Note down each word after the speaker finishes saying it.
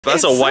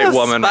That's a white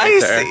woman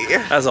right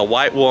there. That's a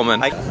white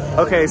woman.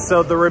 Okay,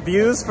 so the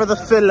reviews for the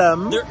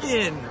film. They're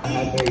in.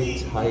 I'm very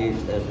tight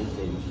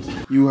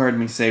everything. You heard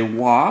me say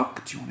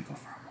walk. Do you want to go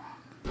for a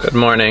walk? Good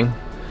morning.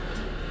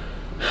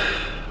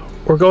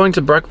 We're going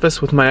to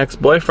breakfast with my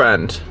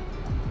ex-boyfriend.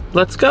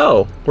 Let's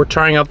go. We're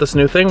trying out this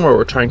new thing where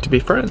we're trying to be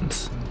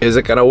friends. Is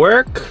it gonna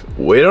work?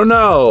 We don't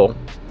know.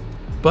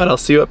 But I'll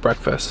see you at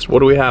breakfast.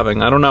 What are we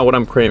having? I don't know what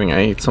I'm craving. I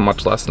ate so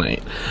much last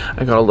night.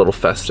 I got a little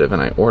festive and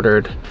I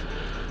ordered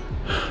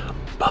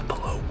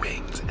buffalo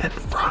wings and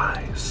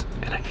fries.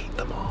 And I ate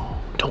them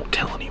all. Don't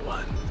tell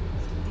anyone.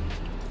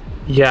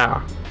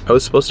 Yeah, I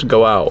was supposed to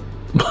go out,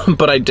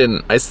 but I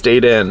didn't. I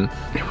stayed in.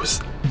 It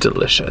was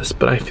delicious,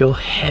 but I feel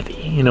heavy.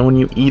 You know, when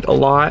you eat a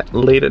lot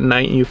late at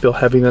night, you feel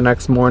heavy the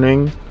next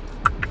morning.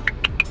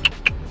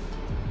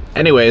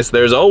 Anyways,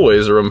 there's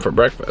always room for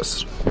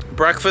breakfast.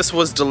 Breakfast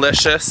was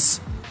delicious.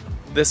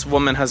 This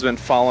woman has been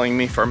following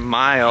me for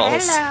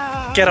miles.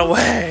 Hello. Get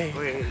away.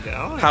 Where are you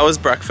going? How was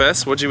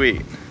breakfast? What'd you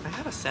eat? I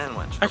had a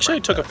sandwich. Actually, I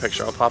took a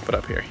picture. I'll pop it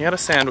up here. He had a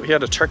sandwich. He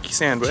had a turkey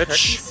sandwich. Turkey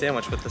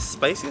sandwich with the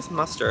spiciest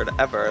mustard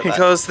ever. He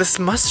goes, this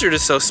mustard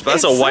is so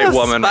spicy. That's a white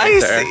woman right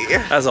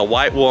there. That's a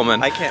white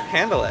woman. I can't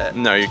handle it.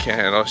 No, you can't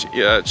handle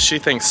it. She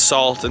thinks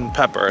salt and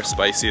pepper are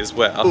spicy as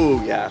well.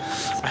 Ooh, yeah.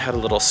 I had a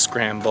little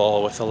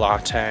scramble with a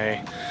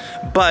latte.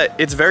 But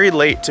it's very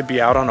late to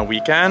be out on a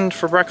weekend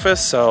for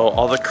breakfast, so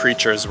all the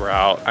creatures were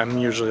out. I'm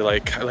usually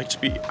like, I like to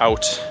be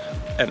out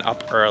and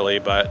up early,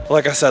 but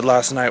like I said,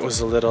 last night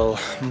was a little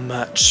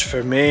much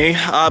for me.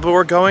 But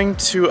we're going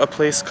to a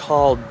place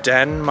called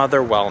Den Mother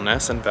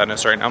Wellness in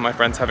Venice right now. My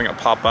friend's having a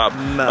pop-up,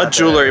 a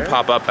jewelry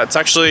pop-up. It's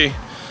actually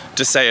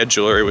Desea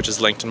Jewelry, which is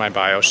linked in my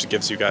bio. She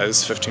gives you guys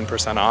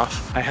 15%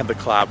 off. I had the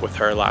collab with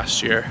her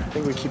last year. I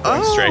think we keep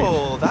going straight.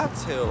 Oh,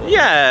 that's who.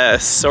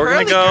 Yes, so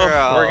we're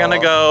gonna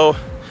go.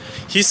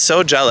 He's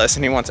so jealous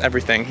and he wants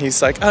everything.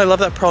 He's like, oh, I love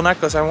that pearl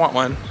necklace, I want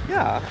one.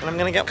 Yeah, and I'm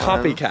gonna get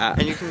one. Copycat.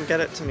 And you can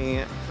get it to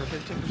me for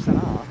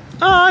 15% off.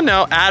 Oh,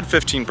 no, add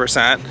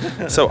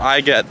 15%, so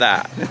I get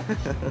that.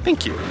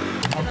 Thank you.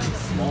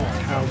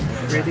 How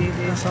pretty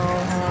these all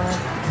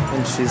are.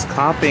 And she's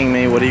copying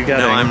me, what are you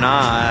getting? No, I'm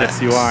not.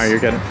 Yes, you are, you're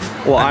getting.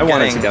 Well, I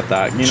wanted to get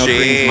that. You know,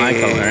 green's my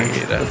color.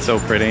 That's so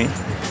pretty.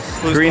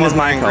 Green is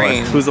my color.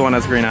 Green? Who's the one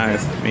that has green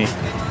eyes? Me.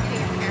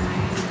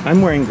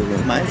 I'm wearing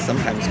green. Mine's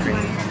sometimes green.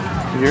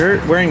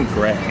 You're wearing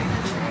gray.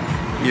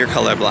 You're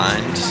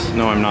colorblind.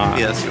 No, I'm not.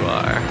 Yes, you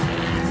are.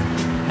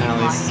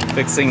 Allie's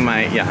fixing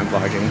my, yeah, I'm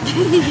vlogging.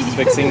 She's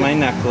fixing my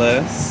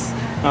necklace.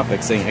 Not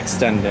fixing,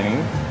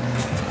 extending.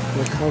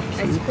 Look how cute.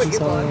 I support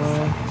your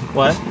vlogs.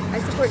 What? I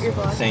support your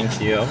vlog.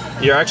 Thank you.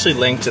 You're actually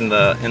linked in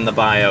the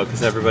bio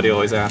because everybody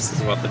always asks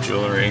us about the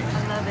jewelry.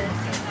 I love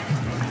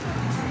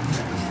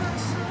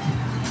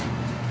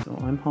it. So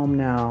I'm home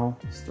now.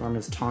 Storm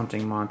is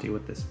taunting Monty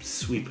with this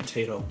sweet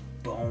potato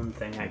bone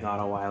thing I got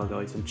a while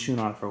ago. He's been chewing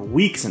on it for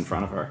weeks in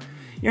front of her.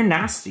 You're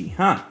nasty,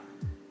 huh?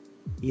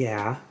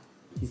 Yeah.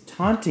 He's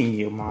taunting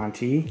you,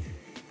 Monty.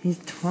 He's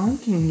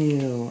taunting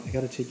you. I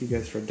gotta take you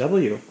guys for a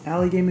W.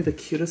 Allie gave me the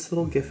cutest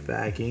little gift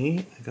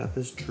baggie. I got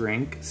this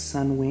drink,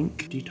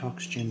 Sunwink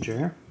Detox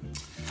Ginger.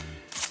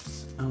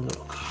 A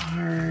little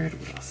card.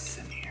 What else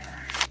is in here?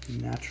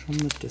 Natural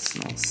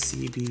medicinal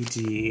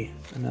CBD.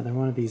 Another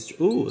one of these.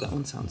 Ooh, that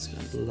one sounds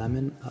good.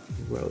 Lemon up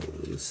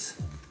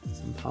rose.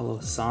 Some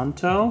Palo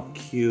Santo,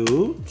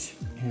 cute.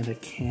 And a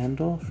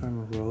candle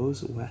from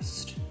Rose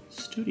West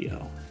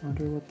Studio. I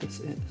wonder what this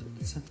is,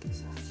 what scent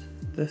this is.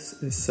 This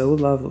is so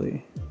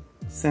lovely.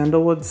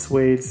 Sandalwood,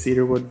 suede,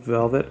 cedarwood,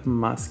 velvet,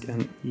 musk,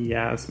 and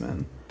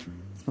jasmine.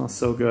 It smells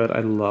so good.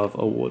 I love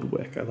a wood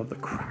wick. I love the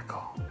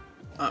crackle.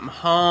 I'm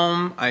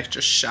home. I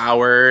just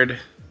showered.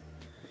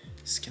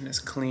 Skin is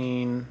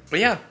clean. But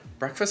yeah,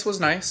 breakfast was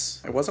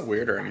nice. It wasn't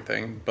weird or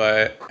anything,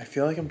 but I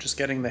feel like I'm just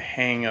getting the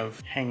hang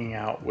of hanging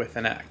out with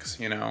an ex,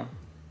 you know?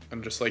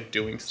 And just like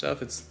doing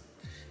stuff. It's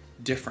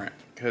different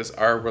because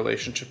our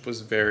relationship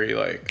was very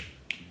like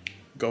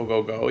go,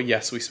 go, go.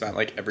 Yes, we spent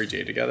like every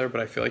day together,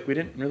 but I feel like we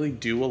didn't really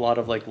do a lot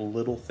of like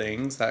little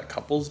things that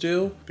couples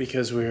do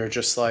because we were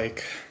just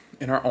like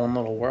in our own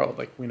little world.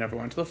 Like we never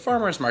went to the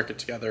farmer's market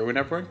together. We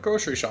never went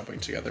grocery shopping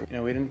together. You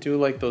know, we didn't do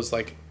like those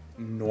like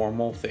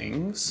normal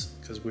things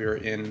because we were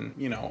in,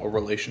 you know, a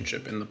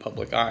relationship in the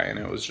public eye and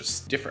it was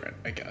just different,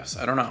 I guess.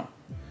 I don't know.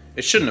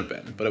 It shouldn't have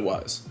been, but it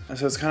was. And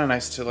so it's kind of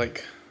nice to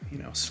like, you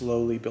know,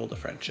 slowly build a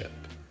friendship.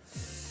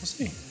 We'll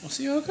see. We'll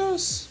see how it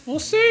goes. We'll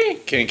see.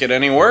 Can't get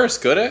any worse,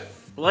 could it?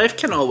 Life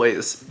can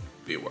always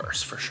be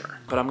worse, for sure.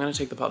 But I'm gonna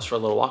take the pups for a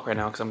little walk right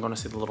now because I'm going to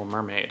see The Little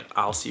Mermaid.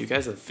 I'll see you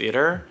guys at the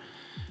theater.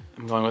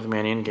 I'm going with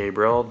Manny and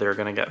Gabriel. They're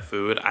gonna get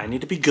food. I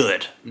need to be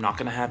good. I'm not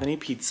gonna have any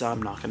pizza.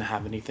 I'm not gonna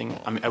have anything.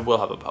 I mean, I will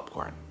have a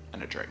popcorn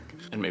and a drink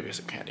and maybe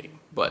some candy,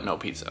 but no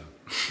pizza.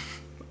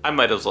 I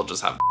might as well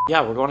just have.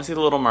 Yeah, we're going to see The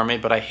Little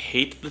Mermaid, but I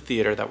hate the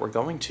theater that we're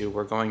going to.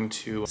 We're going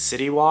to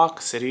City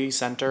Walk, City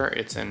Center.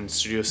 It's in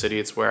Studio City.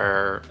 It's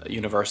where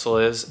Universal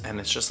is, and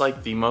it's just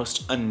like the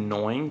most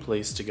annoying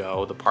place to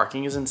go. The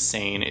parking is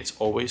insane. It's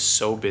always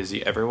so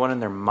busy. Everyone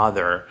and their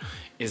mother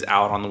is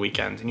out on the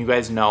weekends. And you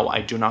guys know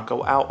I do not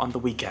go out on the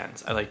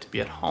weekends. I like to be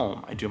at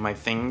home. I do my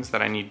things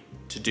that I need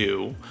to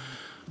do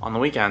on the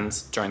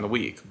weekends during the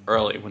week,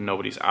 early when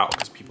nobody's out,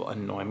 because people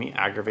annoy me,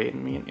 aggravate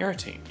me, and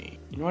irritate me.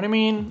 You know what I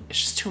mean? It's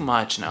just too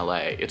much in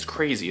LA. It's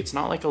crazy. It's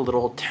not like a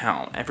little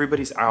town.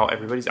 Everybody's out,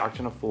 everybody's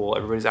acting a fool,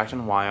 everybody's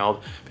acting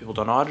wild, people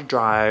don't know how to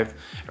drive,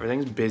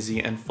 everything's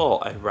busy and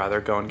full. I'd rather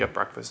go and get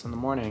breakfast in the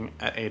morning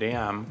at 8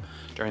 a.m.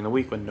 during the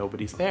week when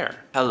nobody's there.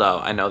 Hello,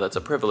 I know that's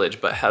a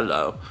privilege, but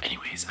hello.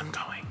 Anyways, I'm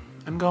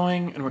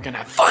going, and we're gonna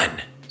have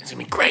fun. It's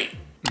gonna be great.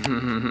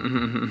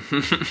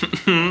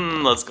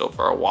 Let's go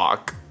for a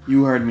walk.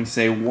 You heard me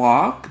say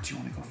walk. Do you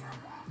want to go for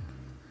a walk?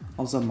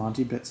 Also,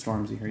 Monty bit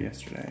Stormzy here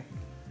yesterday.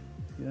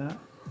 See that?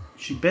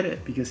 She bit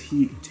it because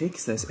he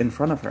takes this in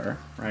front of her,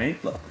 right?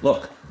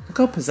 Look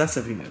how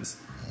possessive he is.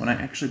 When I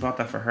actually bought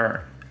that for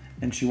her.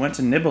 And she went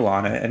to nibble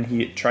on it and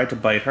he tried to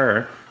bite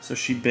her, so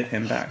she bit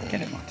him back. Get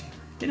it, Monty.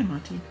 Get it,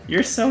 Monty.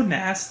 You're so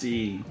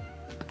nasty.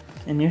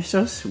 And you're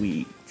so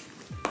sweet.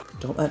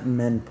 Don't let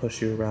men push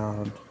you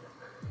around.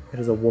 It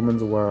is a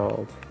woman's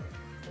world.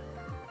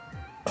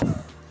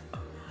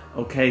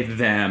 Okay,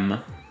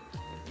 them.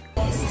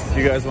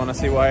 You guys want to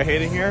see why I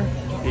hate it here?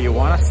 Do you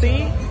want to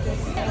see?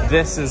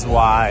 This is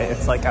why.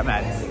 It's like I'm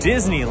at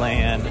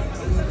Disneyland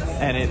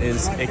and it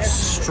is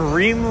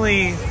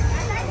extremely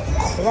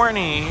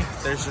corny.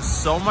 There's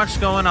just so much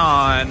going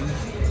on.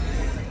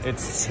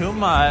 It's too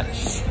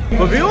much.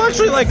 But people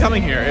actually like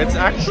coming here. It's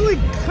actually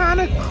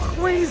kind of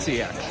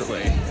crazy,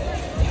 actually.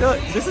 I feel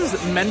like this is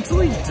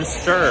mentally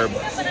disturbed.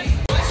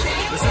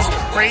 This is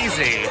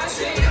crazy.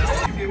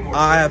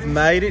 I have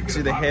made it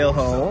to the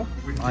hellhole.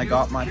 I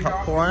got my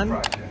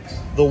popcorn.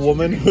 The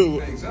woman who...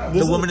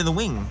 The woman in the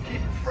wing.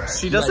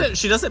 She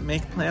doesn't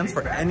make plans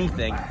for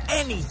anything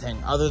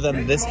other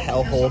than this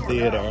hellhole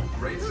theater.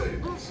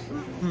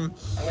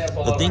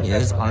 The thing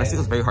is, honestly,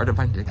 it's very hard to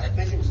find tickets.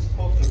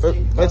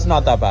 It's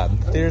not that bad.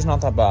 Theater's not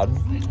that bad.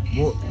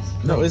 Well,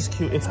 No, it's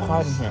cute. It's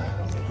quiet in here.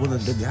 well,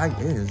 the gag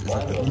is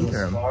like the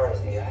theater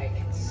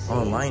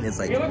online is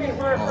like,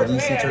 all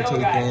these seats are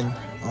taken,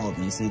 all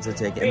these seats are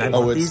taken. And I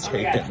bought these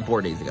taken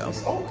 4 days ago.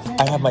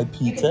 I have my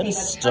pizza to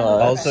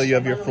start. Also, you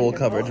have your full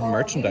coverage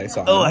merchandise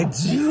on. Oh, I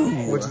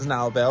do! Which is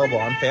now available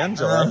on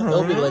Fangela.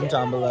 It'll be linked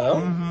down below.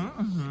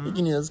 You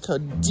can use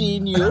code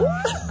DINU.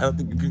 I don't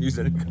think you can use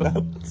any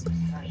codes.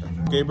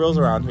 Gabriel's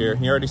around here.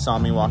 He already saw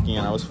me walking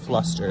in. I was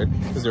flustered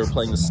because they were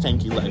playing the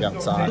stanky leg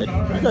outside.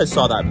 You guys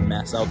saw that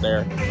mess out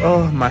there.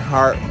 Oh, my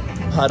heart.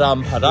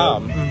 Padam,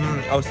 padam.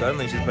 Oh,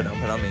 suddenly she's put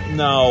on me.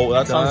 No,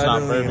 that song's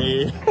not for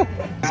me.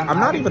 I'm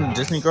not even a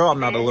Disney girl. I'm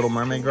not a Little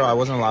Mermaid girl. I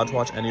wasn't allowed to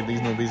watch any of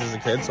these movies as a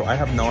kid, so I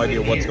have no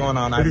idea what's going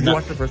on. Did you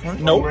watch the first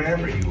one? Nope.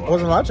 I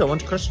wasn't allowed to. I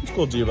went to Christian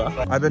school,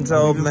 Diva. I've been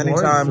told many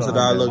times that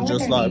I look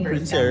just like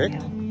Prince Eric.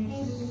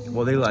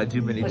 Well, they lied to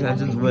you many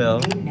times as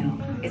well.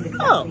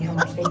 Oh,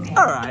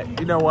 alright.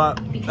 You know what?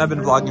 I've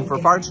been vlogging for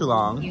far too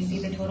long.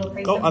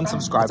 Go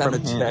unsubscribe from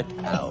him. Check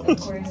out.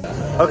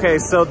 Okay,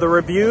 so the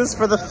reviews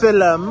for the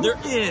film. They're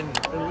in.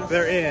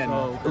 They're in.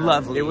 Oh,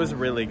 lovely. It was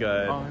really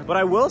good. But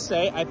I will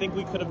say, I think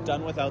we could have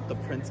done without the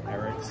Prince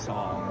Eric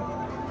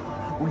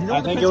song.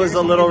 I think it was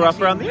a little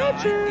rough around the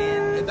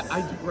edges.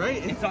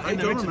 I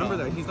don't remember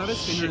that. He's not a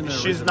singer in the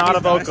She's original. not a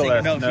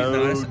vocalist. No,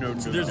 No.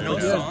 There's no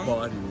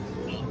song.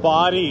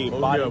 Body.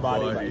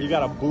 You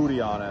got a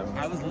booty on him.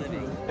 I was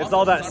living. It's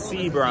all that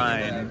sea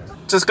brine.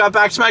 Just got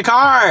back to my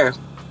car.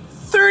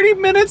 30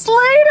 minutes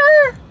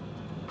later.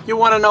 You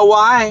want to know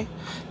why?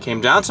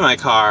 Came down to my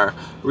car,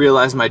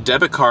 realized my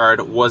debit card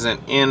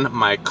wasn't in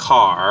my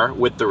car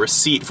with the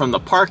receipt from the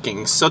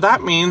parking. So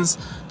that means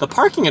the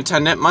parking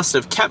attendant must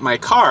have kept my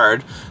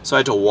card. So I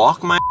had to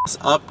walk my ass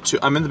up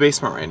to, I'm in the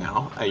basement right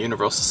now at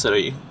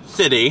Universal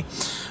City.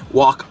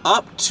 Walk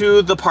up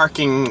to the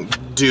parking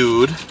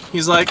dude.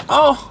 He's like,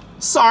 oh,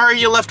 sorry,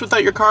 you left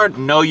without your card.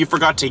 No, you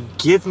forgot to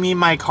give me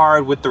my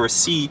card with the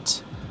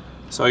receipt.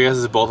 So I guess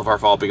it's both of our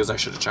fault because I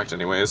should have checked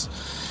anyways,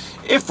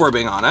 if we're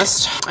being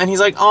honest. And he's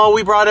like, oh,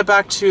 we brought it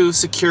back to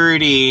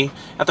security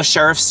at the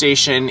sheriff's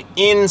station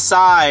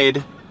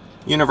inside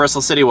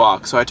Universal City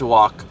Walk. So I had to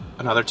walk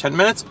another 10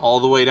 minutes all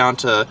the way down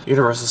to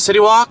Universal City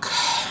Walk,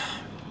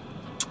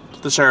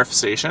 to the sheriff's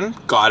station,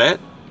 got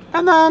it,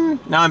 and then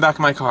now I'm back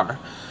in my car.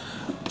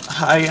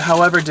 I,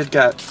 however, did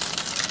get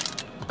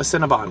a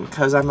Cinnabon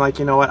because I'm like,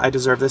 you know what, I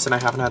deserve this, and I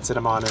haven't had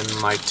Cinnabon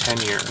in like 10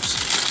 years.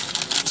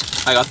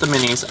 I got the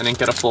minis, I didn't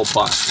get a full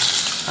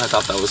bus. I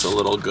thought that was a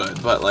little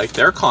good, but like,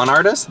 they're con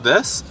artists.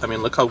 This, I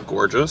mean, look how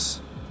gorgeous,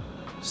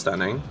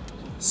 stunning.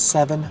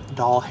 7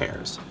 doll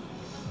hairs.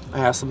 I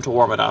asked them to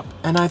warm it up,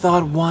 and I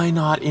thought, why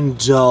not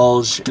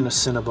indulge in a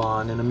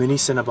Cinnabon, in a mini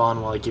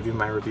Cinnabon, while I give you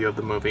my review of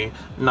the movie?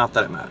 Not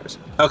that it matters.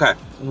 Okay,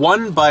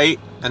 one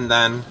bite, and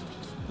then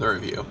the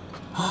review.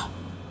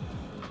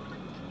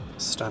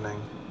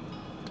 Stunning.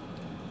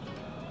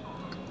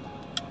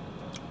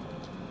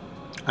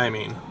 I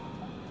mean,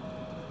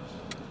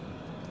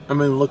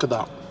 look at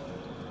that.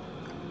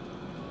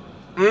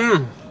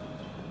 Oh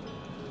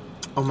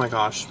my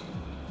gosh.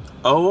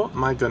 Oh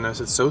my goodness,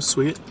 it's so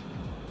sweet.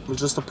 It's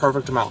just the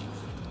perfect amount.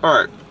 All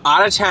right,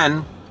 out of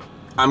 10,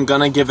 I'm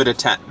gonna give it a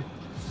 10.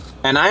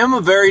 And I am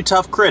a very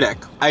tough critic.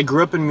 I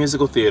grew up in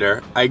musical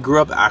theater. I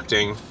grew up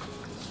acting.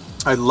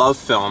 I love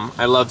film.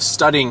 I love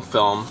studying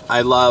film.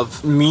 I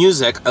love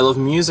music. I love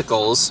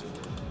musicals.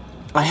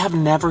 I have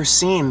never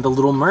seen The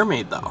Little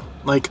Mermaid though.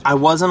 Like, I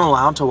wasn't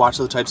allowed to watch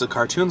the types of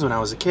cartoons when I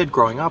was a kid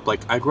growing up.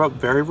 Like, I grew up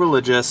very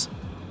religious,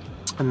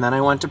 and then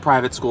I went to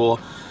private school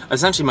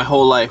essentially my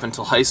whole life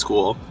until high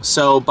school.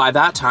 So by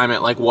that time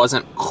it like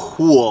wasn't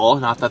cool,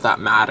 not that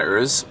that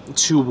matters,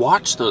 to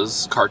watch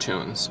those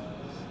cartoons,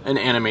 an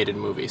animated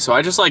movie. So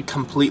I just like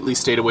completely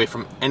stayed away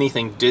from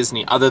anything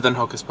Disney other than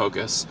Hocus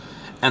Pocus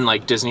and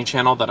like Disney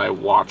Channel that I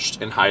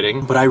watched in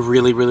hiding. But I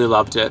really, really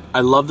loved it.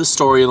 I love the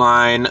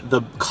storyline.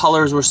 The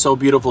colors were so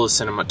beautiful. The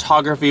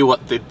cinematography,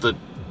 what the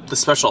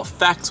special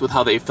effects with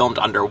how they filmed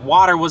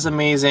underwater was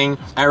amazing.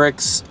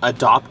 Eric's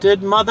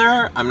adopted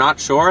mother, I'm not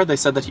sure. They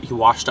said that he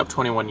washed up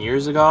 21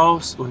 years ago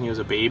when he was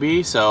a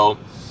baby. So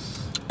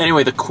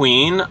anyway, the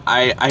queen,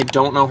 I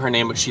don't know her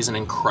name, but she's an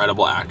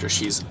incredible actress.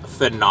 She's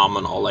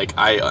phenomenal. Like,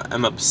 I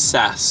am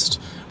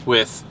obsessed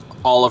with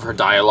all of her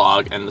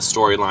dialogue and the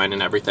storyline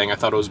and everything. I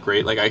thought it was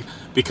great. Like,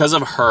 because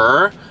of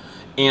her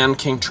and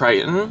King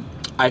Triton,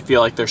 I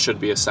feel like there should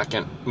be a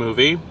second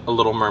movie, A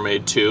Little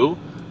Mermaid 2.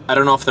 I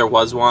don't know if there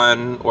was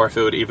one or if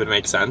it would even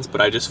make sense, but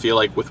I just feel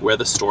like with where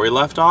the story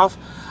left off,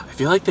 I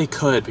feel like they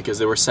could, because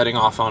they were setting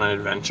off on an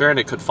adventure and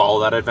it could follow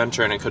that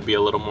adventure and it could be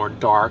a little more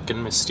dark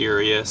and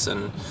mysterious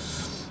and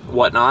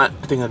whatnot.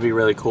 I think that'd be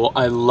really cool.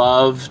 I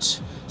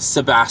loved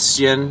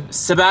Sebastian.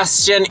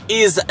 Sebastian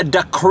is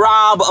the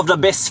crab of the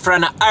best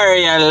friend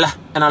Ariel,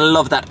 and I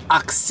love that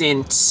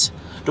accent.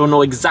 Don't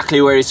know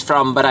exactly where he's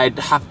from, but I'd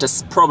have to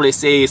probably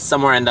say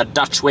somewhere in the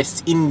Dutch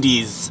West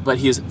Indies. But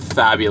he's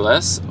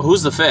fabulous.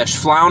 Who's the fish?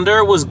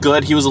 Flounder was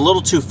good. He was a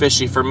little too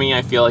fishy for me.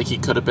 I feel like he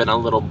could have been a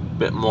little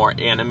bit more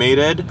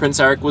animated. Prince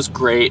Eric was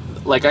great.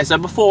 Like I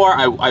said before,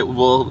 I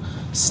will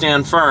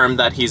stand firm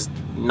that he's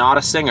not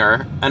a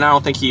singer, and I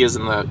don't think he is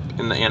in the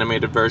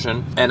animated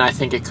version. And I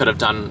think it could have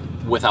done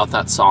without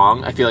that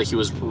song. I feel like he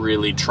was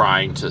really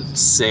trying to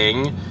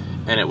sing,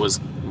 and it was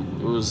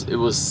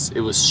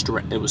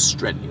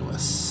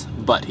strenuous.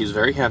 But he's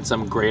very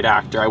handsome, great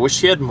actor. I wish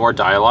he had more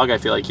dialogue. I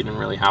feel like he didn't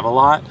really have a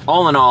lot.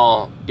 All in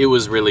all, it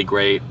was really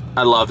great.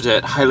 I loved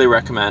it. Highly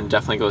recommend.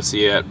 Definitely go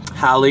see it.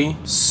 Allie,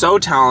 so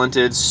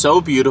talented,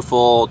 so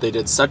beautiful. They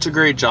did such a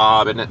great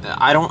job. And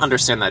I don't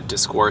understand that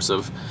discourse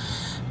of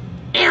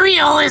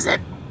Ariel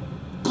isn't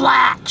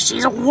black,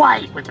 she's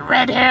white with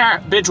red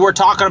hair. Bitch, we're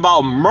talking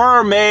about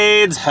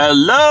mermaids.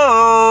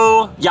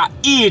 Hello, ya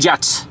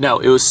idiot. No,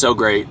 it was so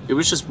great. It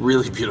was just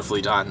really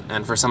beautifully done.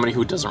 And for somebody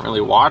who doesn't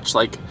really watch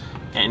like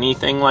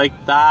anything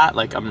like that,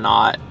 like I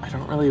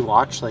don't really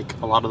watch like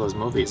a lot of those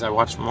movies. I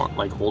watch more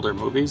like older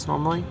movies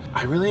normally.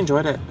 I really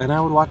enjoyed it and I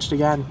would watch it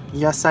again.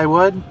 Yes, I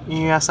would.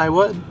 Yes, I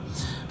would.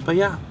 But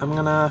yeah, I'm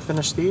gonna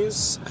finish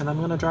these and I'm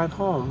gonna drive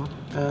home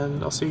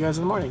and I'll see you guys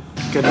in the morning.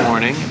 Good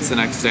morning, it's the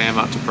next day. I'm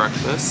out to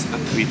breakfast at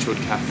the Beechwood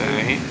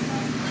Cafe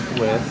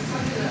with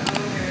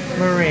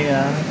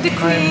Maria,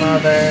 my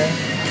mother.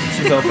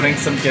 She's opening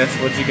some gifts.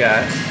 What'd you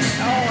get?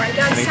 Oh, I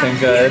got anything some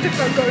good?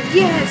 beautiful gold.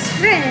 Yes,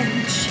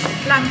 French.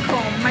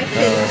 Lancome, my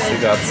favorite. Oh, she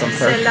got some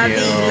perfume.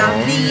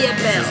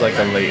 This is like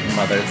a late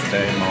Mother's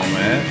Day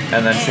moment.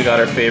 And then she got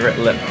her favorite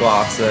lip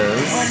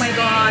glosses. Oh my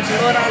god,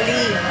 Laura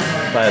Lee.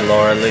 By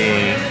Laura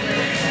Lee.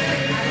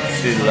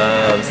 She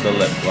loves the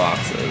lip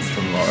glosses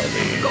from Laura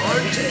Lee.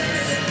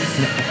 Gorgeous.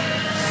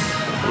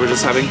 We're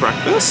just having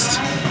breakfast.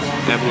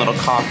 We have a little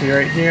coffee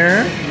right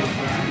here.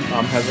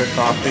 Mom has her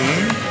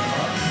coffee.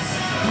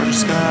 We're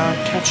just gonna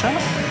catch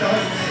up.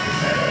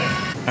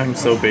 I'm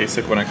so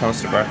basic when it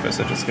comes to breakfast.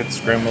 I just get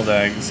scrambled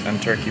eggs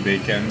and turkey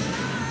bacon.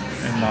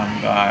 And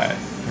then got,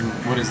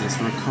 what is this,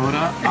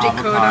 ricotta?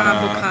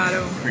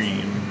 Avocado.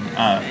 Cream.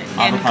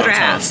 And Avocado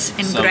grass. toast.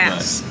 And So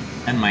grass. good.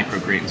 And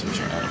microgreens, which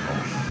are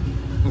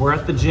edible. We're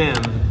at the gym.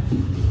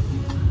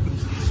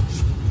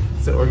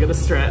 So we're gonna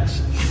stretch.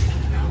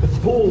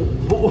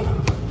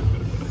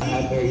 I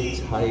have very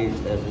tight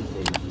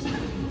everything.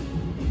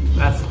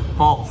 That's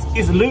false.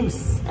 It's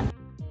loose.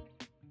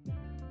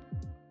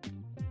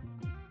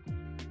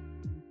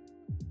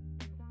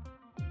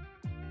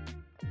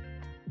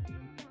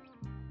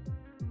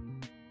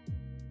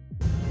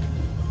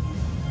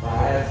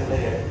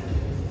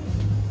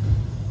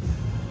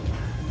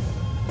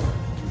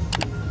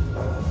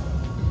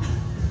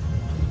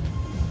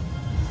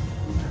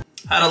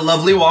 Had a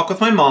lovely walk with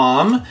my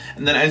mom,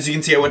 and then as you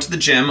can see I went to the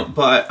gym,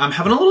 but I'm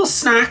having a little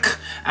snack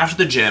after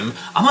the gym.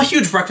 I'm a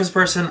huge breakfast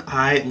person.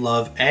 I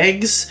love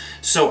eggs,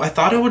 so I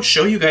thought I would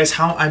show you guys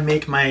how I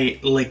make my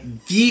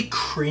like the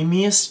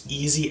creamiest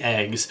easy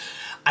eggs.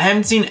 I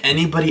haven't seen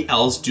anybody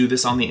else do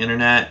this on the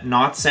internet.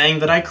 Not saying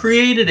that I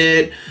created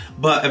it,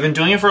 but I've been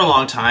doing it for a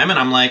long time and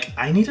I'm like,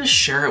 I need to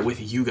share it with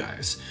you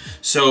guys.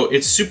 So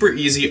it's super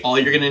easy. All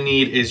you're gonna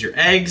need is your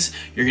eggs,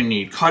 you're gonna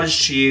need cottage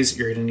cheese,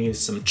 you're gonna need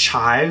some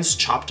chives,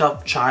 chopped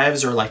up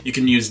chives, or like you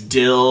can use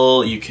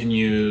dill, you can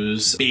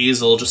use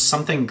basil, just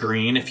something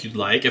green if you'd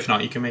like. If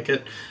not, you can make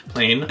it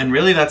plain. And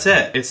really that's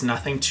it. It's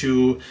nothing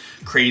too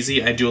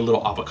crazy. I do a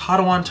little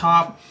avocado on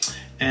top.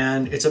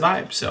 and it's a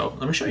vibe. So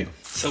let me show you.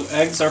 So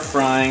eggs are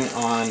frying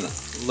on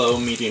low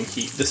medium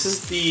heat. This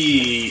is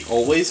the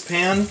Always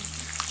pan.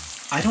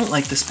 I don't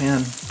like this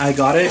pan. I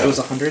got it was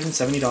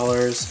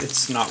 $170.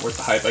 It's not worth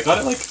the hype. I got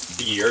it like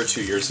a year or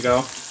 2 years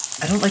ago.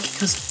 I don't like it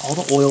because all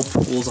the oil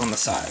pools on the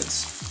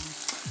sides.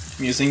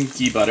 I'm using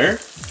ghee butter,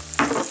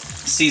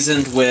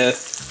 seasoned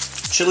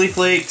with chili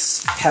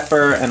flakes,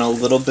 pepper, and a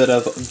little bit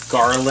of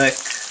garlic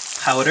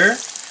powder.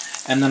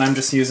 And then I'm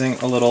just using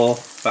a little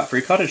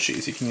fat-free cottage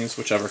cheese. You can use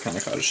whichever kind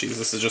of cottage cheese.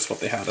 This is just what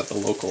they had at the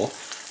local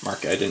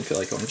market. I didn't feel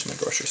like going to my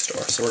grocery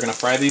store. So we're gonna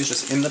fry these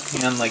just in the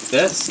pan like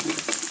this.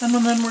 And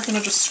then we're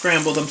gonna just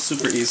scramble them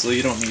super easily.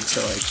 You don't need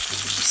to like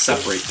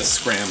separate the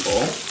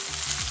scramble.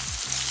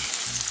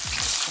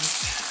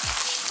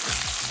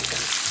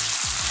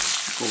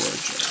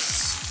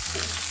 Gorgeous.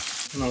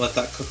 I'm gonna let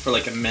that cook for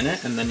like a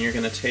minute, and then you're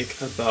gonna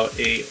take about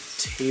a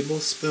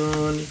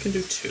tablespoon, you can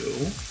do 2.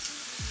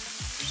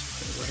 Just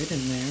put it right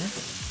in there.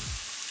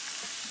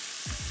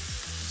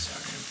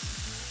 Sorry, I'm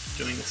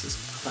doing this as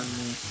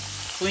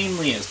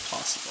cleanly as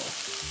possible.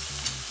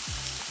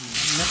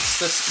 Mix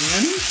this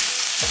in,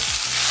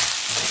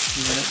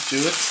 and let it do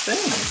its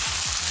thing.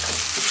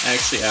 I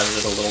actually added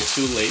it a little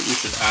too late. You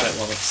should add it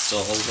while it's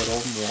still a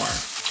little more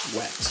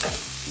wet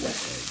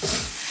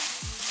eggs.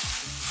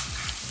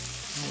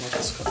 I'll let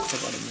this cook for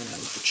about a minute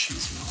with the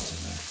cheese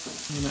melting there.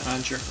 I'm gonna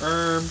add your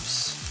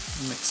herbs,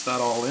 mix that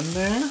all in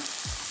there.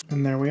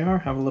 And there we are,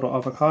 have a little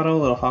avocado,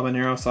 a little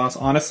habanero sauce.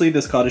 Honestly,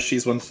 this cottage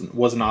cheese one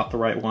was not the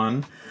right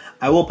one.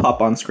 I will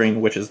pop on screen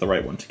which is the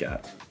right one to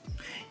get.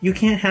 You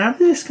can't have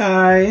this,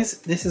 guys.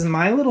 This is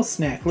my little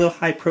snack, little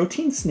high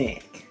protein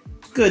snack.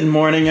 Good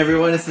morning,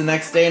 everyone. It's the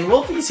next day and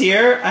Wolfie's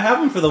here. I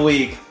have him for the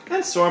week.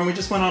 And Storm, we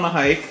just went on a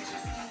hike.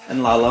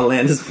 And La La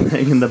Land is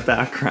playing in the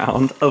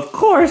background. Of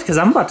course, because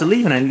I'm about to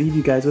leave and I leave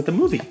you guys with the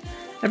movie.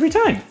 Every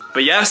time.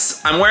 But yes,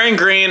 I'm wearing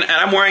green and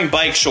I'm wearing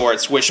bike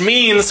shorts, which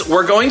means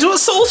we're going to a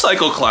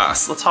SoulCycle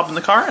class. Let's hop in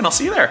the car and I'll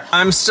see you there.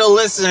 I'm still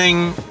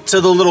listening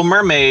to the Little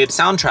Mermaid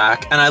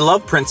soundtrack and I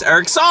love Prince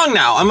Eric's song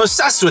now. I'm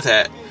obsessed with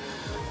it.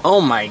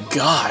 Oh my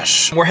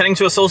gosh. We're heading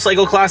to a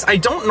SoulCycle class. I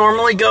don't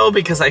normally go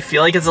because I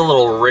feel like it's a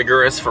little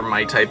rigorous for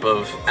my type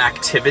of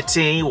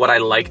activity. What I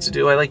like to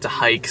do, I like to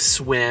hike,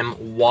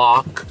 swim,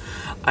 walk.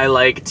 I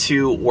like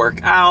to work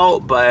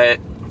out,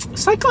 but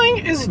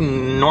cycling is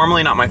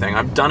normally not my thing.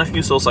 I've done a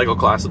few SoulCycle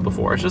classes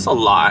before. It's just a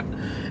lot,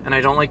 and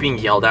I don't like being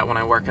yelled at when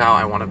I work out.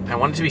 I want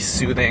it to be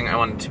soothing. I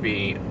want it to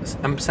be,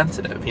 I'm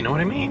sensitive, you know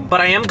what I mean? But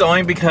I am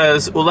going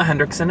because Ulla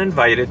Hendrickson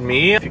invited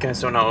me. If you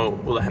guys don't know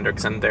Ulla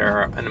Hendrickson,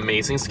 they're an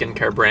amazing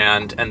skincare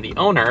brand, and the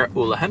owner,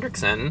 Ulla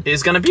Hendrickson,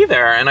 is gonna be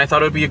there, and I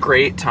thought it would be a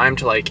great time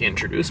to like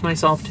introduce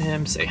myself to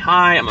him, say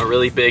hi. I'm a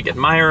really big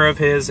admirer of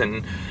his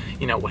and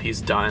you know what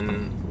he's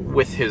done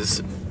with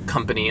his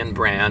company and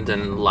brand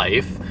and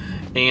life.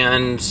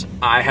 And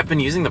I have been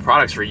using the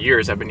products for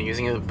years. I've been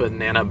using a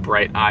Banana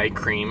Bright Eye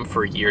Cream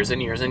for years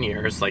and years and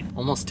years, like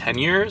almost 10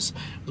 years.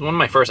 It was one of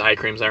my first eye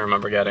creams I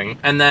remember getting.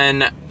 And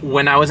then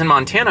when I was in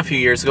Montana a few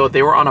years ago,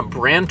 they were on a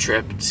brand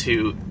trip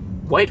to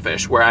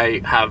Whitefish, where I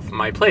have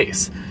my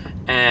place.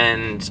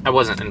 And I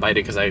wasn't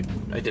invited because I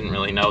didn't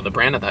really know the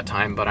brand at that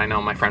time, but I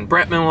know my friend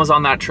Bretman was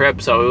on that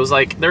trip. So it was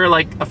like, there are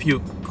like a few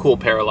cool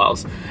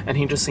parallels. And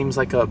he just seems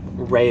like a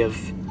ray of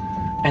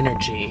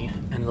energy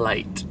and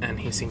light, and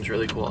he seems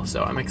really cool,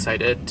 so I'm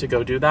excited to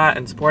go do that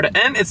and support it.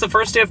 And it's the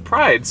first day of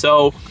Pride,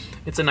 so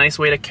it's a nice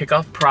way to kick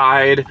off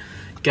Pride,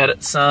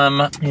 get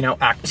some, you know,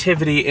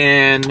 activity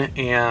in,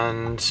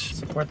 and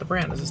support the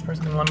brand. Is this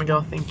person gonna let me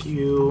go? Thank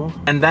you.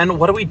 And then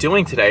what are we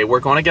doing today? We're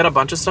going to get a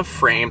bunch of stuff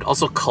framed.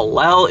 Also,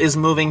 Kalel is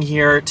moving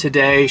here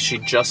today. She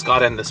just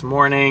got in this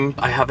morning.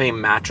 I have a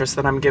mattress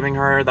that I'm giving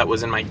her that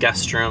was in my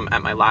guest room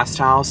at my last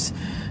house,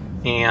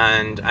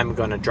 and I'm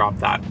gonna drop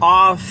that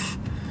off.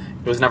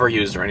 It was never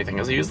used or anything. It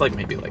was used like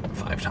maybe like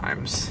 5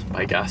 times,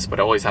 I guess, but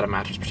it always had a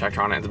mattress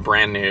protector on it. It's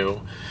brand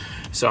new.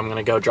 So I'm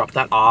gonna go drop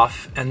that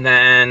off. And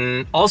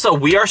then also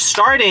we are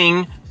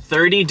starting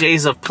 30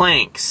 days of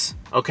planks,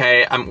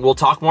 okay? We'll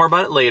talk more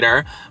about it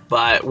later,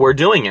 but we're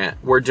doing it.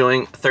 We're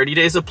doing 30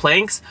 days of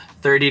planks,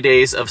 30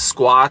 days of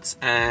squats,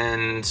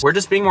 and we're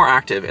just being more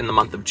active in the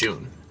month of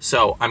June.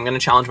 So I'm gonna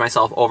challenge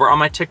myself over on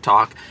my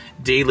TikTok.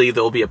 Daily,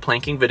 there will be a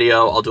planking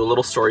video. I'll do a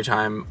little story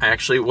time. I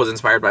actually was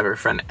inspired by my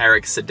friend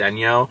Eric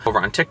Cedeno over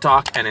on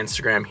TikTok and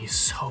Instagram. He's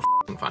so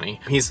f***ing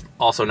funny. He's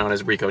also known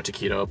as Rico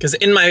Taquito. Because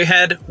in my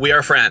head, we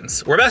are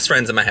friends. We're best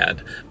friends in my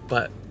head.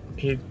 But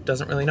he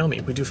doesn't really know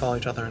me. We do follow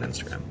each other on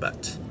Instagram,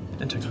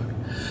 and TikTok.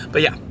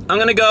 But yeah, I'm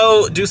gonna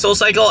go do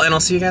SoulCycle and I'll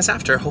see you guys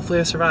after. Hopefully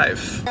I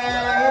survive.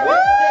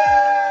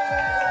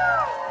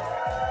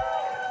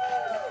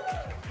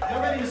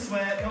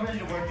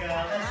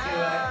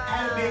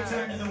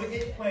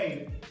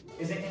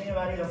 Is it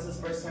anybody else's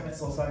first time at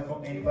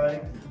SoulCycle? Anybody?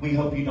 We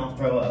hope you don't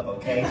throw up,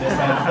 okay? Just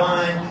have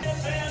fun.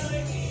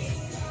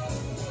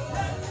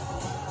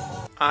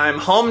 I'm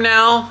home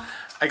now.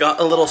 I got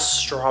a little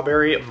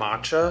strawberry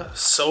matcha.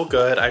 So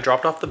good. I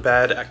dropped off the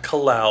bed at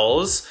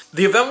Kalel's.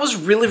 The event was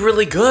really,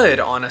 really good,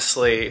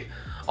 honestly.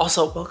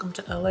 Also, welcome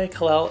to LA,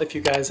 Kalel. If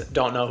you guys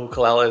don't know who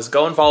Kalel is,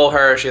 go and follow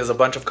her. She has a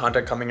bunch of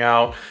content coming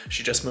out.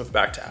 She just moved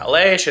back to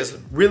LA. She has a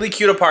really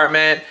cute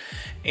apartment.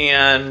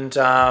 And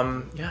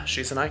yeah,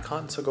 she's an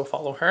icon, so go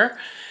follow her.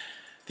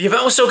 The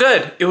event was so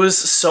good. It was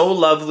so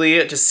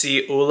lovely to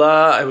see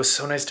Ula. It was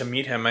so nice to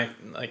meet him.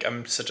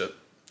 I'm such an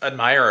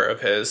admirer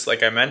of his,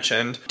 like I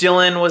mentioned.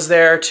 Dylan was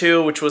there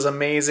too, which was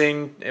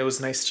amazing. It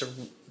was nice to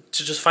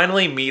just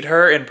finally meet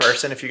her in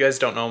person. If you guys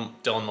don't know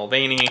Dylan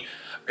Mulvaney,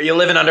 or you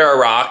living under a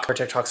rock, her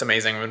TikTok's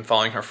amazing. I've been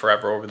following her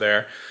forever over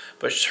there.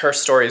 But her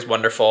story is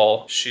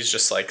wonderful. She's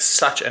just like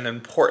such an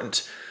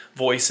important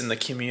voice in the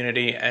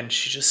community, and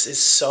she just is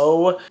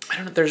so, I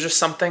don't know, there's just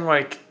something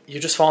like, you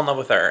just fall in love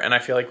with her, and I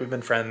feel like we've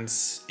been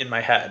friends in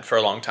my head for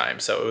a long time,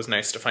 so it was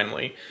nice to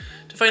finally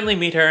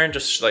meet her and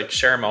just like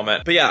share a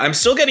moment. But yeah, I'm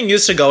still getting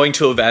used to going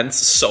to events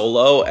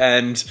solo,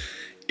 and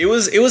it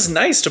was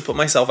nice to put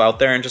myself out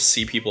there and just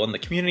see people in the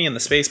community, in the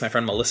space. My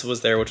friend Melissa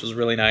was there, which was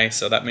really nice,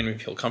 so that made me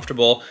feel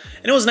comfortable.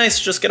 And it was nice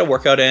to just get a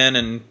workout in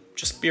and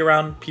just be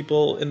around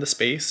people in the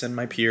space and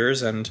my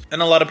peers and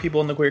a lot of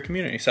people in the queer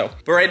community. So,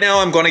 but right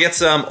now I'm going to get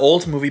some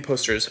old movie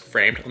posters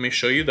framed. Let me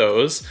show you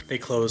those. They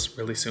close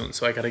really soon,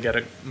 so I gotta get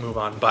a move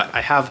on. But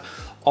I have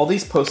all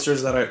these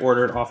posters that I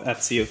ordered off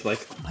Etsy of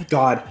like, oh my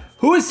God,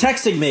 who is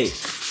texting me?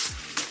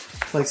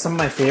 Like some of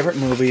my favorite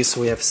movies.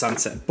 So we have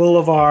Sunset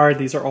Boulevard.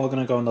 These are all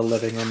gonna go in the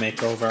living room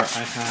makeover.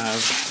 I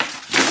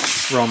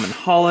have Roman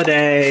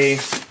Holiday.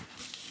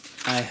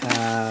 I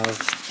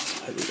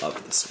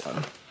love this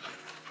one.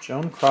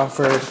 Joan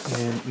Crawford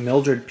and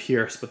Mildred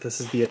Pierce, but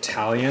this is the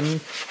Italian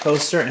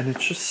poster, and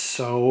it's just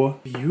so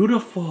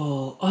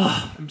beautiful.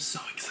 Oh, I'm so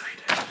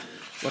excited.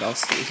 What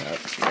else do we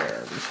have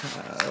here?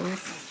 We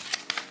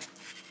have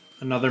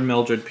another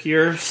Mildred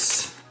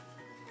Pierce.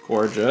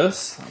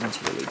 Gorgeous. That one's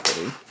really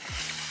pretty.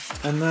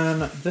 And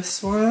then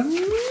this one,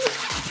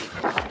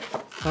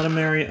 How to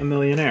Marry a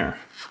Millionaire.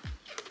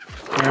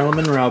 Marilyn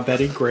Monroe,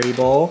 Betty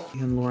Grable,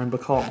 and Lauren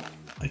Bacall.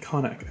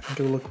 Iconic. I think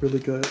it'll look really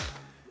good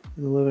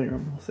in the living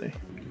room. We'll see.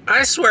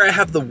 I swear I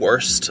have the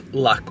worst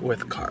luck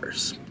with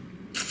cars.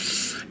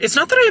 It's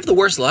not that I have the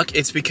worst luck,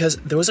 it's because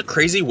there was a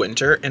crazy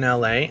winter in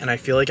LA, and I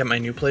feel like at my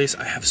new place,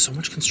 I have so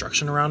much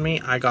construction around me.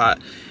 I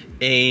got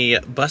a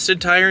busted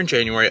tire in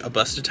January, a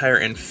busted tire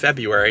in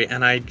February,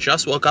 and I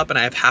just woke up and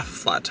I have half a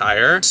flat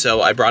tire.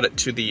 So I brought it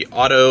to the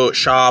auto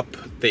shop,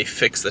 they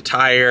fixed the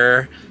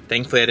tire.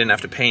 Thankfully I didn't have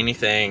to pay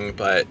anything,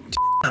 but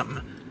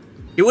damn.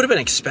 It would have been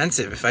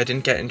expensive if I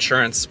didn't get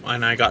insurance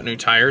when I got new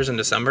tires in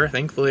December.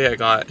 Thankfully, I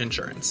got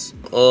insurance.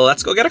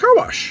 Let's go get a car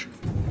wash.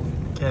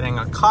 Getting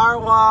a car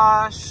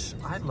wash.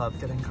 I love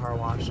getting car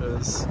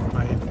washes.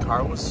 My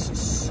car was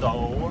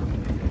so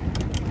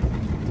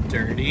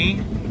dirty,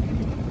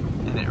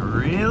 and it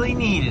really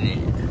needed it.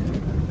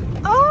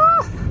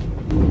 Ah!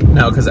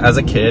 No, because as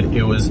a kid,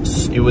 it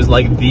was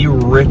like the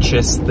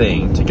richest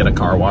thing to get a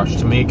car wash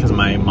to me, because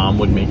my mom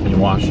would make me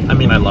wash. I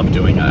mean, I love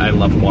doing it. I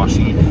love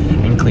washing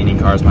and cleaning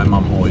cars. My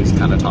mom always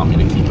kind of taught me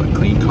to keep a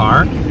clean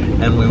car,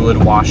 and we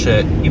would wash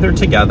it either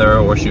together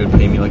or she would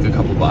pay me like a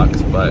couple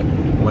bucks. But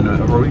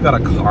whenever we got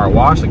a car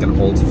wash, like an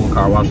old school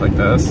car wash like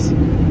this,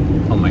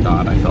 oh my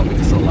God, I felt like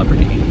a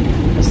celebrity.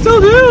 I still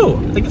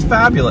do. I think it's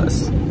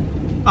fabulous.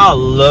 I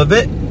love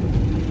it.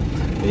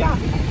 But yeah,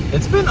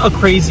 it's been a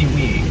crazy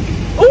week.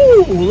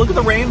 Ooh, look at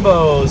the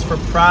rainbows for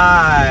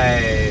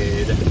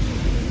Pride.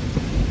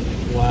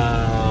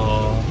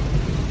 Wow.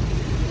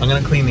 I'm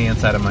gonna clean the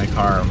inside of my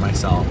car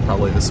myself,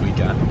 probably this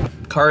weekend.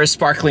 Car is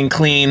sparkling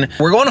clean.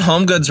 We're going to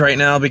Home Goods right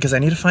now because I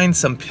need to find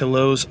some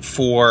pillows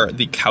for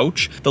the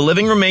couch. The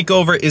living room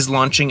makeover is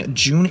launching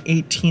June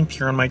 18th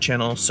here on my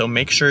channel, so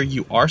make sure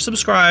you are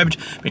subscribed.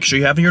 Make sure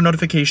you have your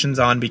notifications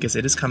on because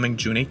it is coming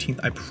June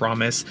 18th, I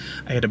promise.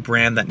 I had a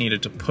brand that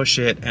needed to push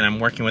it, and I'm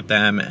working with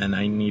them, and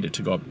I need it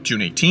to go up June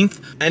 18th.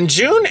 And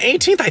June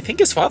 18th, I think,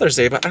 is Father's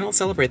Day, but I don't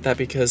celebrate that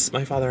because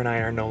my father and I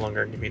are no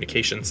longer in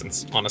communication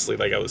since, honestly,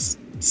 like I was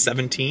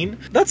 17.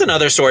 That's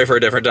another story for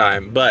a different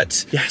time,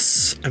 but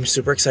yes, I'm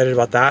super excited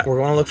about that. We're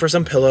going to look for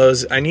some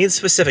pillows. I need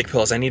specific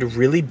pillows. I need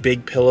really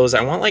big pillows.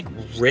 I want like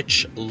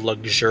rich,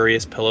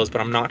 luxurious pillows,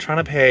 but I'm not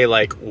trying to pay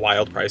like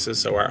wild prices.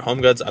 So we're at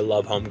Home Goods. I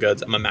love Home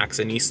Goods. I'm a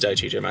Maxxinista,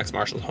 TJ Maxx,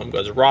 Marshalls, Home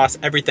Goods, Ross,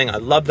 everything. I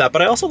love that,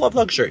 but I also love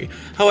luxury.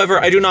 However,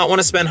 I do not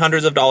want to spend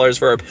hundreds of dollars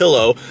for a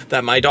pillow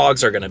that my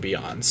dogs are going to be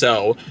on.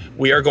 So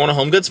we are going to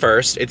Home Goods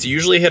first. It's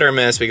usually hit or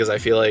miss because I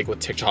feel like with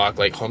TikTok,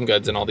 like Home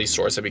Goods and all these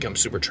stores have become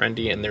super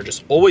trendy and they're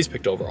just always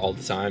picked over all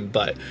the time.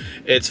 But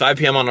it's 5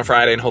 p.m. on a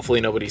Friday and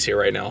hopefully nobody's here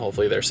right now.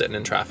 Hopefully they're sitting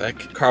in traffic.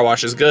 Car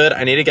wash is good.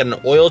 I need to get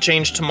an oil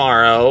change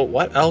tomorrow.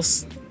 What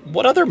else?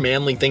 What other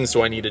manly things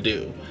do I need to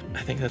do?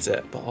 I think that's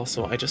it. But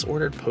also I just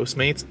ordered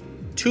Postmates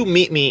to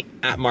meet me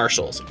at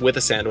Marshall's with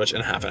a sandwich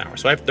in half an hour.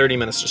 So I have 30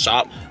 minutes to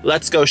shop.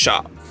 Let's go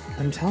shop.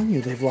 I'm telling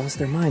you, they've lost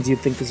their minds. You'd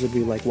think this would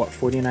be like, what,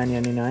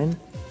 $49.99?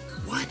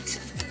 What?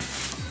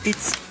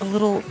 It's a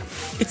little,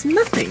 it's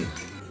nothing.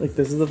 Like,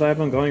 this is the vibe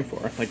I'm going for.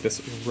 Like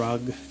this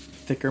rug,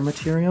 thicker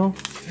material.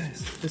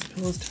 Guys, this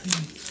pillow's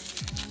tiny.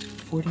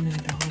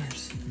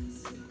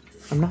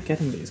 $49. I'm not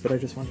getting these, but I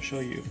just want to show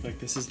you. Like,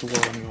 this is the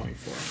world I'm going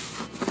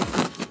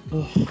for.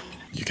 Ugh.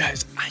 You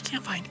guys, I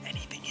can't find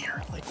anything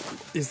here. Like,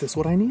 is this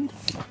what I need?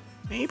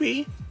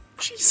 Maybe.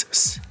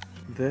 Jesus.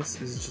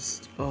 This is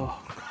just, oh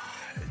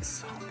God, it's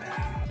so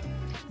bad.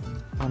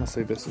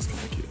 Honestly, this is kind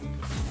of cute.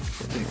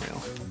 For being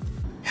real.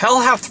 Hell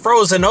hath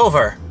frozen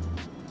over.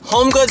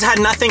 HomeGoods had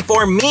nothing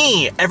for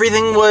me.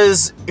 Everything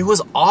was, it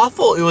was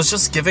awful. It was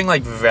just giving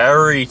like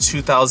very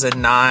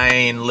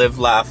 2009 live,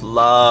 laugh,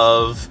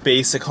 love,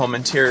 basic home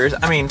interiors.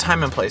 I mean,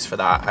 time and place for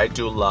that. I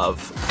do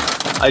love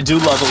a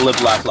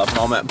live, laugh, love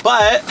moment.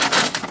 But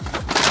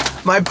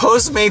my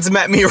Postmates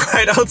met me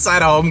right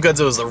outside of HomeGoods.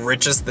 It was the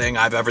richest thing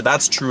I've ever,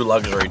 that's true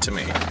luxury to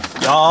me.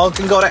 Y'all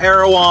can go to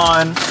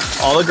Erewhon.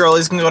 All the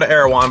girlies can go to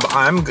Erewhon, but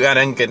I'm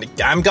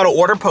gonna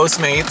order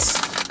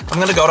Postmates. I'm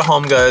gonna go to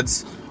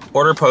HomeGoods,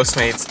 order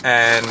Postmates,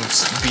 and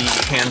be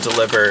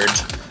hand-delivered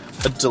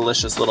a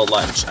delicious little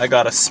lunch. I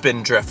got a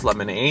Spindrift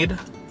lemonade.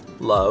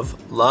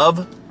 Love,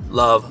 love,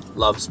 love,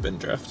 love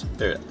Spindrift.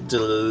 They're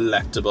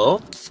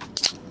delectable.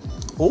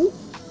 Oh,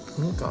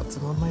 got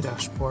some on my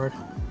dashboard.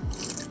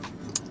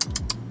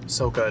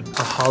 So good. A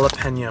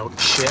jalapeno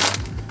chip.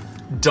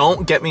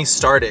 Don't get me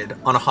started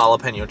on a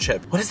jalapeno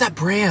chip. What is that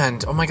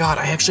brand? Oh my God,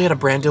 I actually had a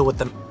brand deal with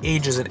them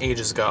ages and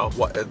ages ago.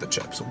 What are the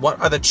chips? What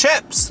are the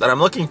chips that I'm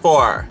looking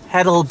for?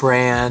 Kettle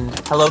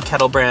brand. Hello,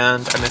 Kettle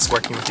brand. I miss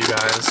working with you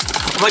guys.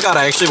 Oh my God,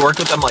 I actually worked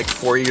with them like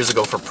 4 years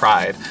ago for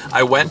Pride.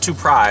 I went to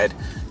Pride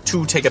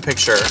to take a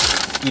picture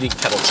eating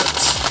Kettle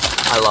chips.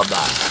 I love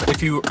that.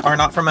 If you are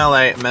not from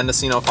LA,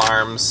 Mendocino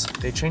Farms,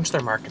 they changed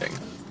their marketing,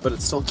 but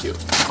it's still cute.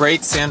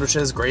 Great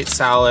sandwiches, great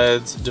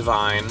salads,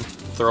 divine.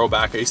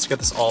 Throwback. I used to get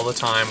this all the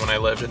time when I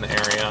lived in the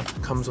area.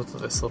 Comes with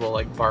this little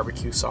like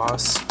barbecue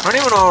sauce. I don't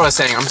even know what I was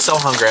saying. I'm so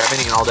hungry. I've been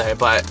eating all day,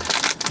 but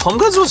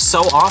HomeGoods was so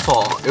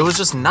awful. It was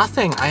just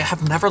nothing. I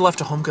have never left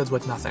a HomeGoods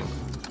with nothing.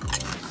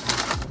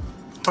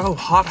 Oh,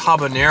 hot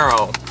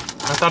habanero.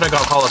 I thought I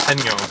got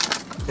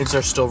jalapeno. These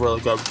are still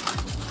really good.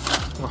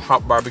 A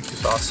hot barbecue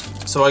sauce.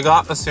 So I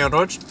got a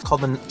sandwich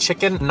called the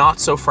chicken not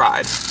so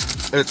fried.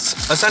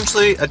 It's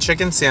essentially a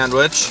chicken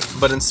sandwich,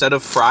 but instead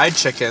of fried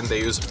chicken, they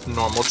use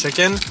normal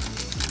chicken.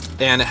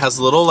 And it has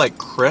little like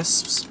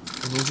crisps.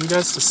 I need you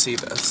guys to see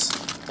this.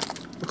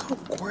 Look how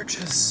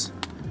gorgeous.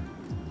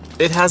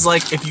 It has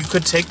like, if you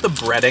could take the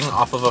breading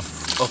off of a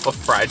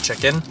fried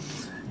chicken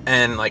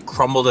and like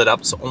crumbled it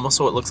up so almost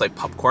so it looks like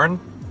popcorn,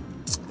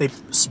 they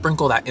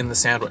sprinkle that in the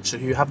sandwich. So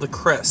you have the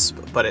crisp,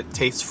 but it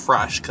tastes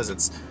fresh because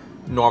it's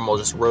normal,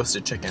 just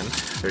roasted chicken.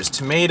 There's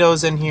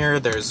tomatoes in here.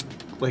 There's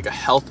like a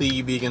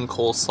healthy vegan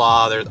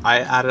coleslaw.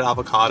 I added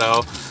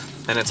avocado,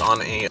 and it's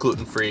on a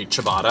gluten-free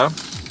ciabatta.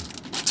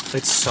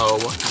 It's so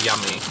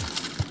yummy.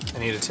 I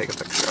need to take a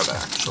picture of it,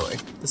 actually.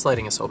 This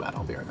lighting is so bad.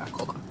 I'll be right back.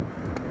 Hold on.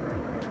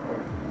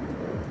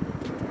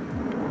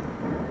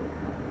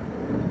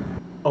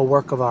 A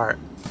work of art.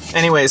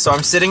 Anyway, so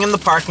I'm sitting in the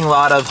parking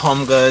lot of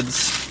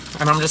HomeGoods,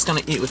 and I'm just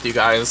gonna eat with you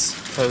guys,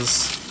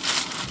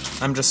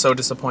 because I'm just so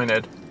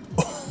disappointed.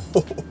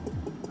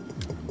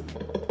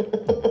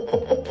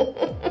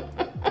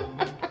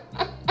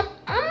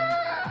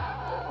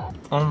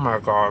 Oh my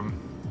God.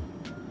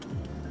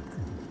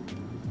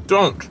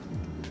 Don't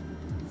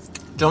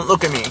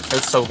look at me.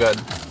 It's so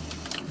good.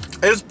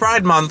 It's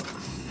Pride Month.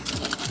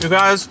 You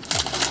guys,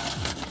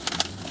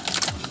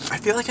 I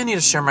feel like I need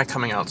to share my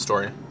coming out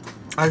story.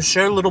 I've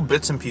shared little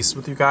bits and pieces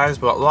with you guys,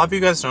 but a lot of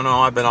you guys don't know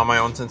I've been on my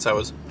own since I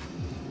was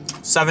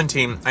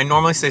 17. I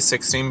normally say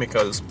 16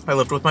 because I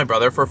lived with my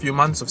brother for a few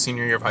months of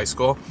senior year of high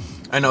school.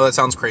 I know that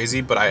sounds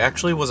crazy, but I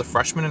actually was a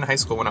freshman in high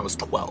school when I was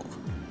 12.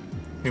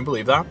 Can you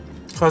believe that?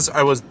 Because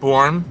I was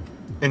born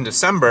in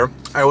December,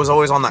 I was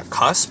always on that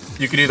cusp.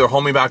 You could either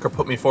hold me back or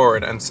put me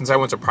forward. And since I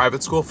went to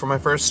private school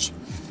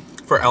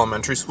for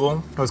elementary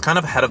school, I was kind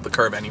of ahead of the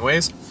curve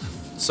anyways.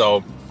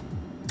 So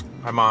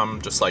my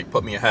mom just like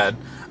put me ahead.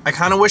 I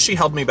kind of wish she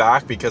held me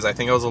back because I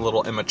think I was a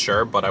little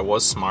immature, but I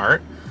was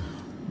smart.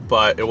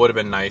 But it would have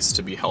been nice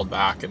to be held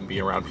back and be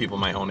around people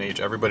my own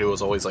age. Everybody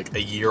was always like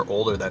a year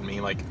older than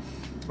me. Like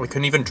I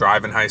couldn't even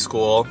drive in high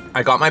school.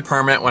 I got my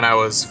permit when I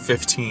was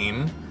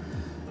 15.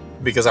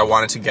 Because I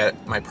wanted to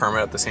get my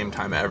permit at the same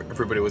time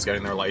everybody was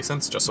getting their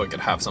license, just so I could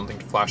have something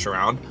to flash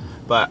around.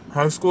 But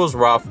high school is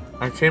rough.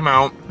 I came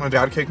out, my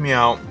dad kicked me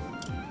out.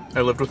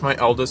 I lived with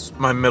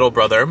my middle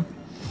brother, and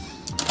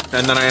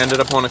then I ended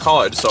up going to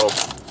college. So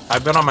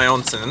I've been on my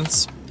own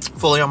since,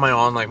 fully on my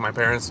own. Like my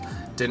parents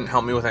didn't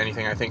help me with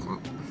anything. I think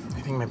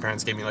my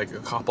parents gave me like a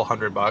couple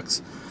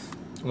 $100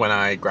 when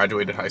I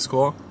graduated high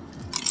school.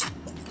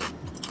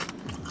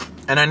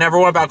 And I never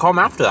went back home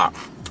after that.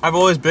 I've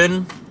always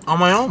been on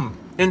my own.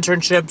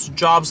 Internships,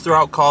 jobs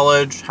throughout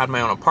college, had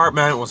my own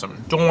apartment, was in a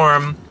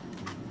dorm.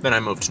 Then I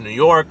moved to New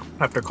York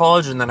after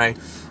college, and then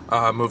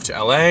I moved to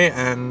LA,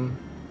 and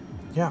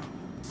yeah.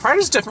 Pride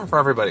is different for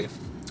everybody.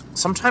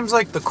 Sometimes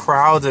like the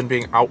crowds and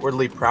being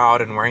outwardly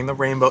proud and wearing the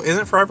rainbow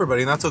isn't for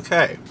everybody, and that's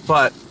okay.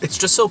 But it's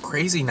just so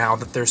crazy now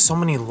that there's so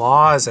many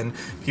laws and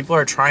people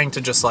are trying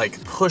to just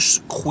like push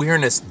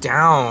queerness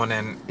down,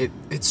 and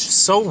it's just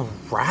so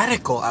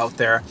radical out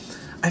there.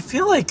 I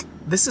feel like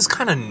this is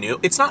kind of new.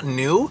 It's not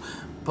new,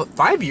 But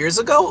 5 years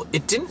ago,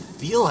 it didn't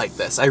feel like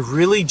this. I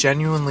really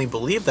genuinely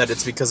believe that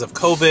it's because of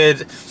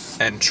COVID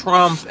and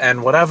Trump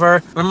and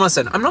whatever. And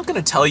listen, I'm not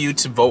going to tell you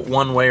to vote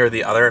one way or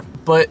the other,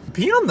 but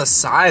be on the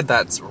side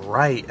that's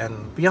right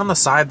and be on the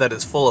side that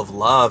is full of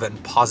love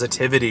and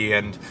positivity.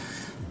 And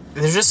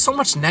there's just so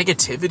much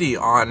negativity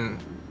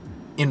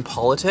in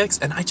politics,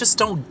 and I just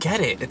don't get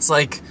it. It's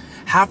like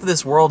half of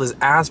this world is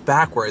ass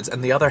backwards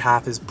and the other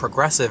half is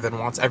progressive and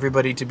wants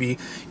everybody to be,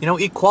 you know,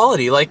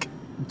 equality. Like,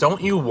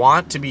 don't you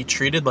want to be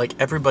treated like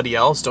everybody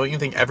else? Don't you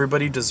think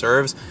everybody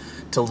deserves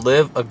to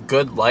live a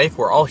good life?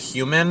 We're all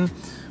human.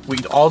 We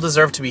all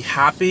deserve to be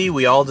happy.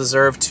 We all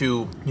deserve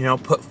to, you know,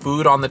 put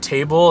food on the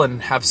table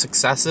and have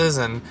successes.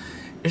 And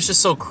it's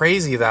just so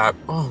crazy that,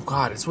 oh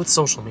God, it's with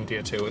social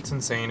media too. It's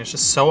insane. It's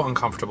just so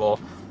uncomfortable.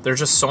 There's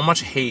just so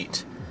much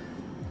hate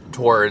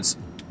towards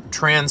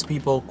trans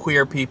people,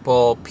 queer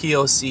people,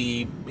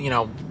 POC, you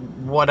know,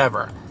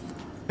 whatever.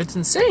 It's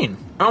insane.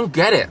 I don't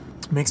get it.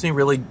 It makes me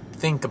really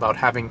think about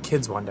having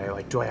kids one day.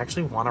 Like, do I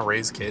actually want to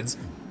raise kids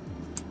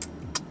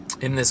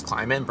in this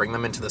climate and bring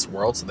them into this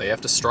world so they have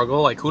to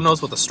struggle? Like, who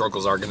knows what the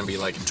struggles are going to be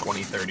like in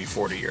 20, 30,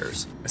 40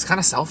 years. It's kind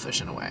of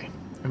selfish in a way.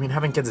 I mean,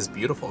 having kids is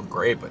beautiful and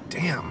great, but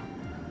damn,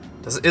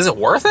 is it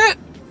worth it?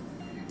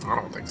 I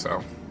don't think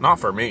so. Not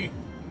for me.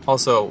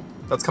 Also,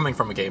 that's coming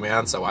from a gay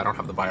man, so I don't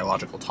have the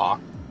biological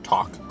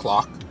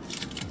clock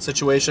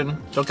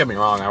situation. Don't get me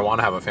wrong, I want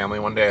to have a family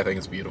one day. I think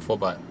it's beautiful,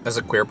 but as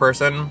a queer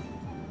person,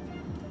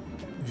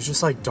 you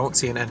just like don't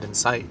see an end in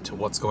sight to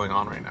what's going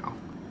on right now.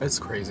 It's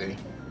crazy.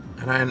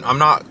 And I'm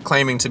not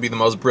claiming to be the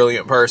most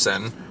brilliant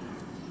person,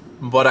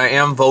 but I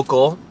am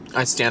vocal.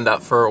 I stand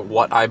up for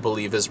what I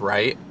believe is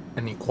right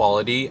and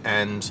equality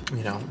and,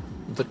 you know,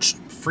 the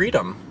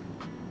freedom.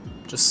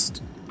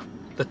 Just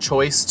the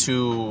choice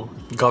to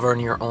govern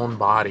your own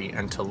body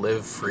and to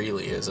live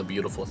freely is a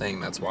beautiful thing.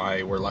 That's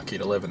why we're lucky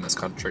to live in this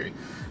country.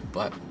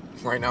 But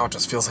right now it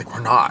just feels like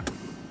we're not.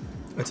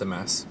 It's a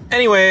mess.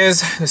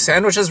 Anyways, the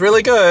sandwich is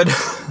really good.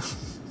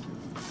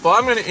 Well,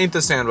 I'm gonna eat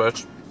the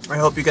sandwich. I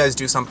hope you guys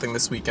do something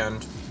this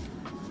weekend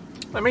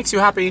that makes you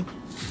happy.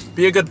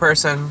 Be a good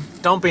person.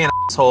 Don't be an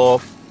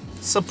asshole.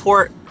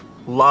 Support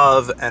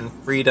love and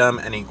freedom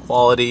and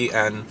equality,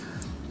 and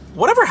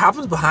whatever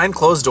happens behind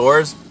closed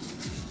doors,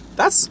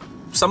 that's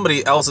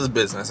somebody else's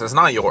business. It's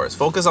not yours.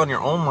 Focus on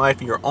your own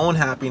life, your own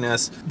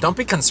happiness. Don't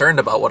be concerned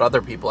about what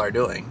other people are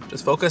doing.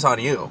 Just focus on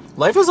you.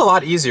 Life is a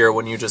lot easier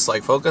when you just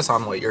like focus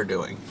on what you're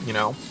doing, you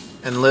know,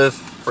 and live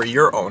for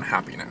your own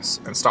happiness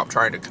and stop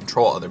trying to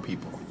control other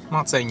people. I'm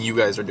not saying you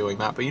guys are doing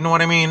that, but you know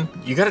what I mean?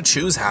 You gotta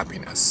choose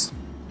happiness.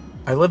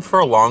 I lived for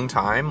a long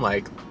time,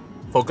 like,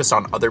 focused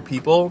on other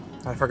people.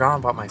 I forgot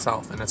about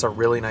myself, and it's a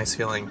really nice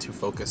feeling to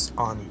focus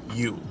on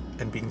you,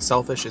 and being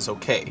selfish is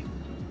okay.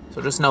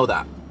 So just know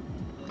that.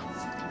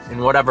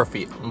 In whatever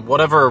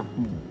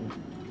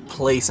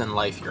place in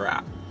life you're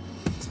at.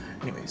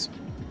 Anyways,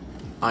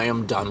 I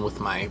am done with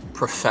my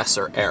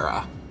professor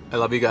era. I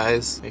love you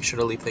guys. Make sure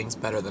to leave things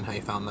better than how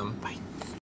you found them. Bye.